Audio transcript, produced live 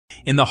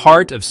In the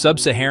heart of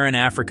sub-Saharan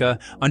Africa,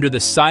 under the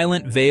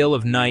silent veil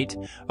of night,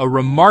 a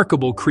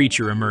remarkable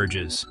creature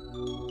emerges.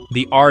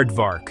 The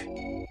aardvark.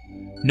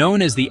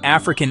 Known as the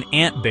African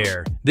ant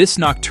bear, this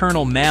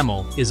nocturnal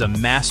mammal is a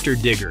master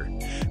digger,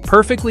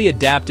 perfectly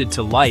adapted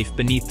to life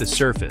beneath the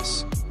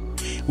surface.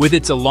 With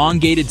its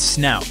elongated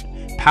snout,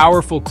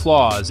 powerful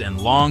claws, and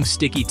long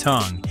sticky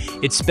tongue,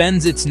 it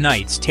spends its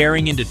nights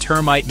tearing into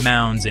termite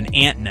mounds and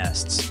ant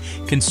nests,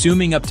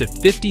 consuming up to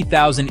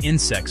 50,000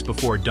 insects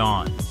before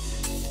dawn.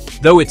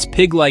 Though its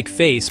pig-like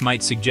face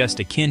might suggest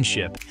a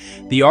kinship,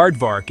 the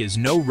aardvark is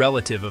no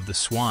relative of the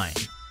swine.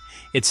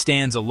 It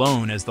stands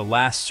alone as the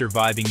last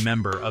surviving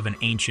member of an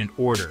ancient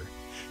order,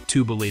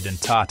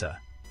 Tubulidentata.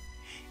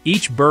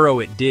 Each burrow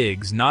it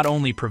digs not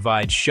only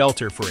provides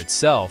shelter for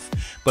itself,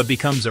 but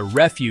becomes a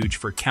refuge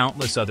for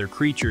countless other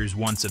creatures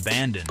once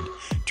abandoned,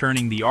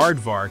 turning the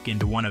aardvark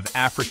into one of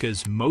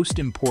Africa's most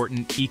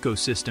important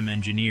ecosystem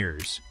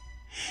engineers.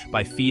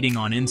 By feeding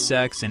on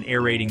insects and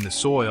aerating the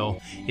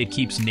soil, it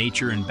keeps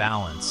nature in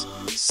balance,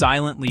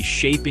 silently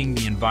shaping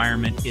the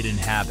environment it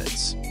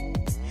inhabits.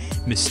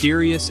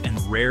 Mysterious and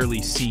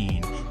rarely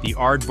seen, the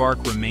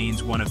aardvark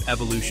remains one of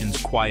evolution's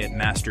quiet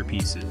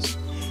masterpieces,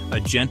 a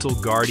gentle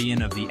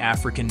guardian of the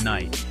African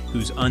night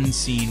whose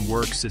unseen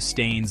work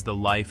sustains the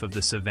life of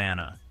the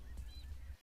savanna.